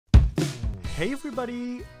Hey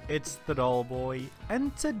everybody, it's the Doll Boy,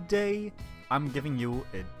 and today I'm giving you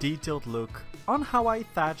a detailed look on how I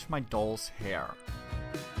thatch my doll's hair.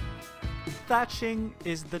 Thatching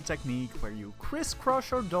is the technique where you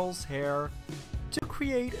crisscross your doll's hair to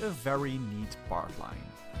create a very neat partline.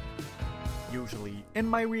 Usually in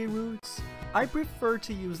my reroots, I prefer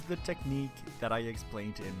to use the technique that I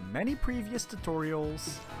explained in many previous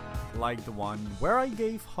tutorials, like the one where I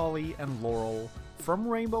gave Holly and Laurel from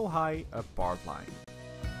Rainbow High a partline.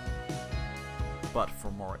 But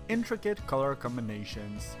for more intricate color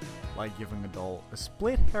combinations, like giving a doll a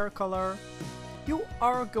split hair color, you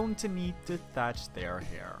are going to need to thatch their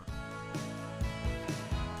hair.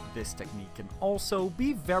 This technique can also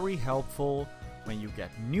be very helpful when you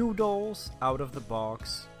get new dolls out of the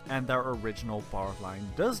box and their original partline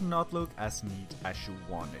does not look as neat as you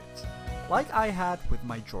want it, like I had with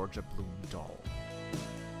my Georgia Bloom doll.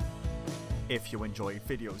 If you enjoy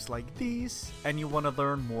videos like these and you want to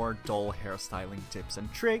learn more doll hairstyling tips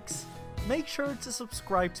and tricks, make sure to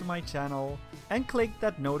subscribe to my channel and click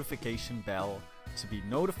that notification bell to be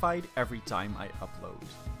notified every time I upload.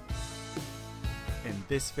 In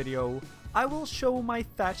this video, I will show my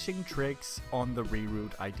thatching tricks on the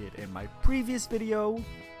reroot I did in my previous video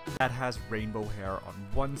that has rainbow hair on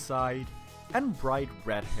one side and bright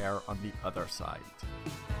red hair on the other side.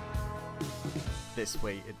 This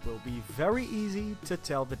way it will be very easy to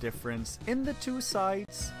tell the difference in the two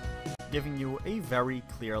sides, giving you a very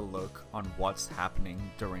clear look on what's happening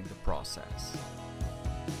during the process.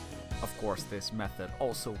 Of course, this method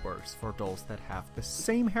also works for dolls that have the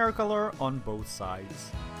same hair color on both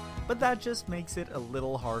sides, but that just makes it a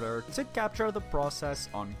little harder to capture the process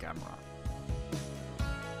on camera.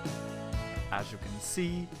 As you can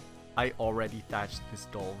see, I already thatched this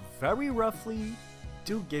doll very roughly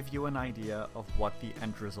to give you an idea of what the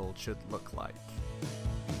end result should look like.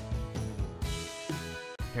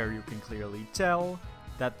 Here you can clearly tell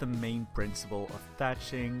that the main principle of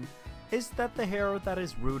thatching is that the hair that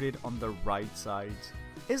is rooted on the right side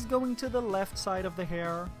is going to the left side of the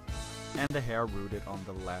hair, and the hair rooted on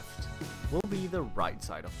the left will be the right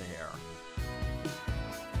side of the hair.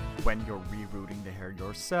 When you're rerooting the hair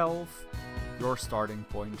yourself, your starting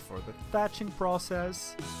point for the thatching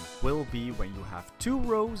process will be when you have two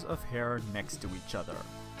rows of hair next to each other.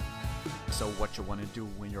 So what you want to do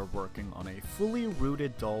when you're working on a fully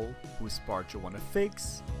rooted doll whose part you want to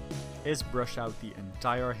fix is brush out the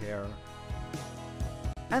entire hair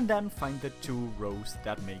and then find the two rows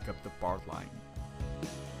that make up the part line.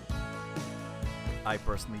 I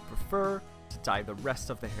personally prefer to tie the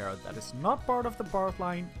rest of the hair that is not part of the part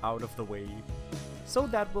line out of the way, so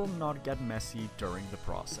that will not get messy during the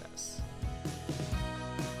process.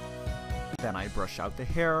 Then I brush out the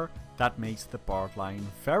hair that makes the part line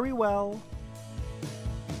very well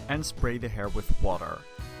and spray the hair with water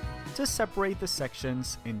to separate the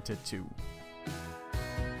sections into two.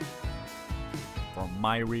 For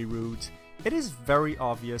my reroot, it is very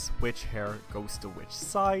obvious which hair goes to which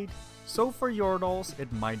side, so for your dolls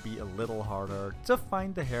it might be a little harder to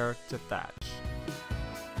find the hair to thatch.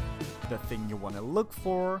 The thing you want to look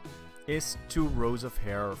for is two rows of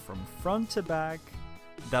hair from front to back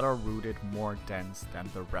that are rooted more dense than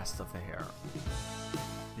the rest of the hair,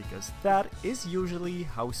 because that is usually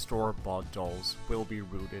how store-bought dolls will be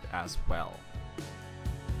rooted as well.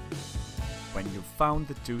 When you've found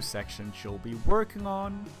the two sections you'll be working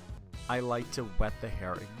on, I like to wet the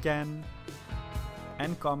hair again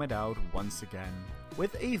and comb it out once again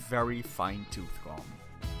with a very fine tooth comb.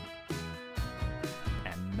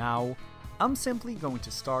 And now, I'm simply going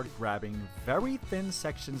to start grabbing very thin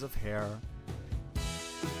sections of hair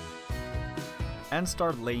and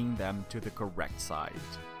start laying them to the correct side.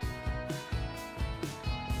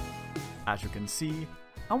 As you can see,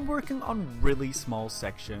 I'm working on really small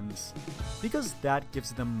sections because that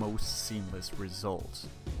gives the most seamless result.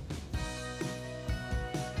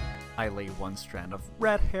 I lay one strand of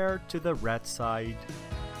red hair to the red side,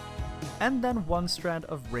 and then one strand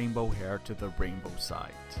of rainbow hair to the rainbow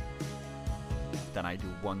side. Then I do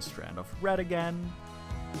one strand of red again,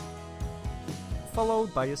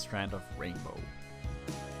 followed by a strand of rainbow.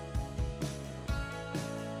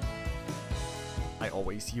 I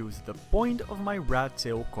always use the point of my rat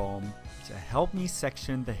tail comb to help me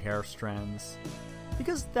section the hair strands,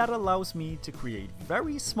 because that allows me to create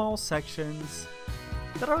very small sections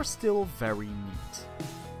that are still very neat.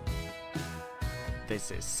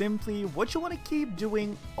 This is simply what you want to keep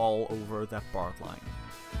doing all over that part line.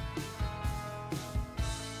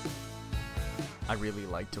 I really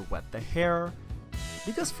like to wet the hair,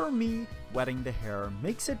 because for me, wetting the hair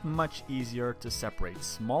makes it much easier to separate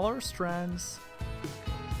smaller strands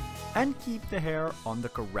and keep the hair on the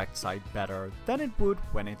correct side better than it would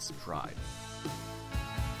when it's dry.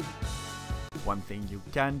 One thing you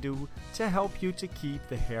can do to help you to keep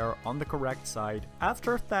the hair on the correct side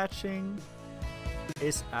after thatching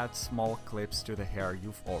is add small clips to the hair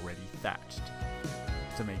you've already thatched,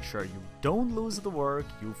 to make sure you don't lose the work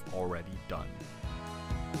you've already done.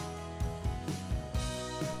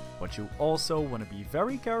 What you also want to be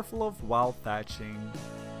very careful of while thatching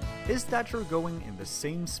is that you're going in the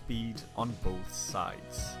same speed on both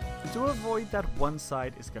sides, to avoid that one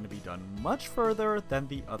side is going to be done much further than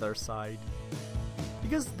the other side,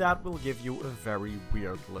 because that will give you a very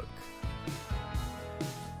weird look.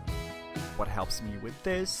 What helps me with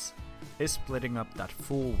this is splitting up that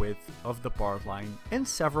full width of the part line in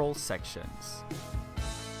several sections.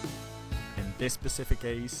 In this specific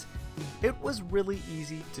case, it was really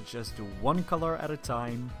easy to just do one color at a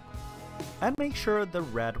time and make sure the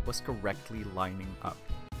red was correctly lining up.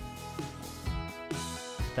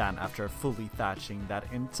 Then after fully thatching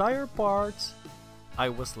that entire part, I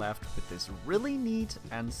was left with this really neat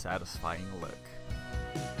and satisfying look.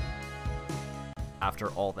 After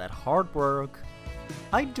all that hard work,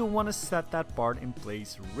 I do want to set that part in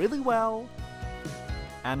place really well,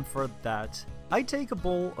 and for that, I take a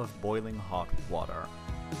bowl of boiling hot water.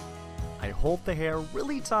 I hold the hair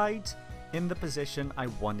really tight in the position I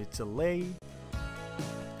want it to lay,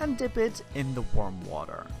 and dip it in the warm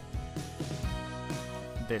water.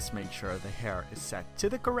 This makes sure the hair is set to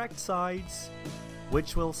the correct sides,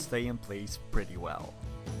 which will stay in place pretty well.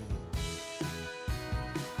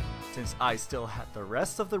 Since I still had the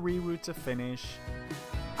rest of the reroot to finish,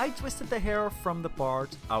 I twisted the hair from the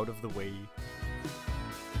part out of the way,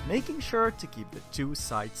 making sure to keep the two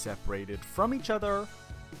sides separated from each other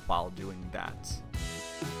while doing that.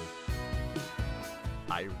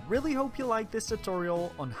 I really hope you liked this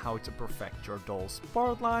tutorial on how to perfect your doll's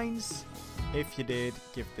part lines. If you did,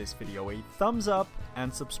 give this video a thumbs up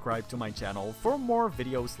and subscribe to my channel for more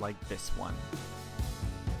videos like this one.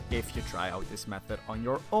 If you try out this method on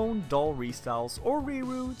your own doll restyles or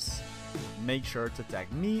reroots, make sure to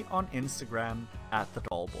tag me on Instagram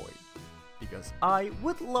 @thedollboy, because I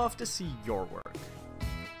would love to see your work.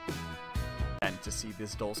 And to see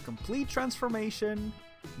this doll's complete transformation,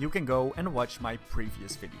 you can go and watch my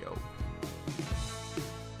previous video.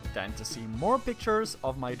 Then to see more pictures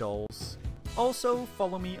of my dolls, also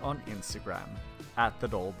follow me on Instagram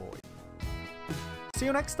 @thedollboy. See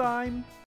you next time!